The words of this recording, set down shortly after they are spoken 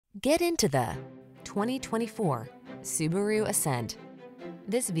Get into the 2024 Subaru Ascent.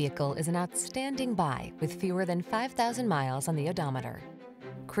 This vehicle is an outstanding buy with fewer than 5,000 miles on the odometer.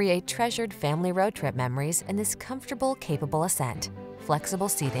 Create treasured family road trip memories in this comfortable, capable Ascent. Flexible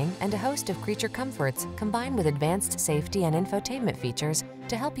seating and a host of creature comforts combine with advanced safety and infotainment features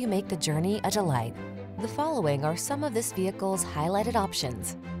to help you make the journey a delight. The following are some of this vehicle's highlighted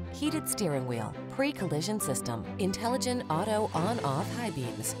options: heated steering wheel, pre-collision system, intelligent auto on-off high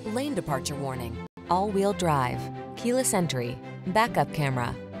beams, lane departure warning, all-wheel drive, keyless entry, backup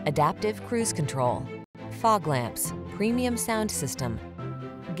camera, adaptive cruise control, fog lamps, premium sound system.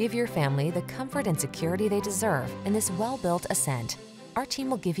 Give your family the comfort and security they deserve in this well-built Ascent. Our team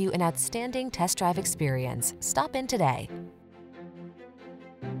will give you an outstanding test drive experience. Stop in today.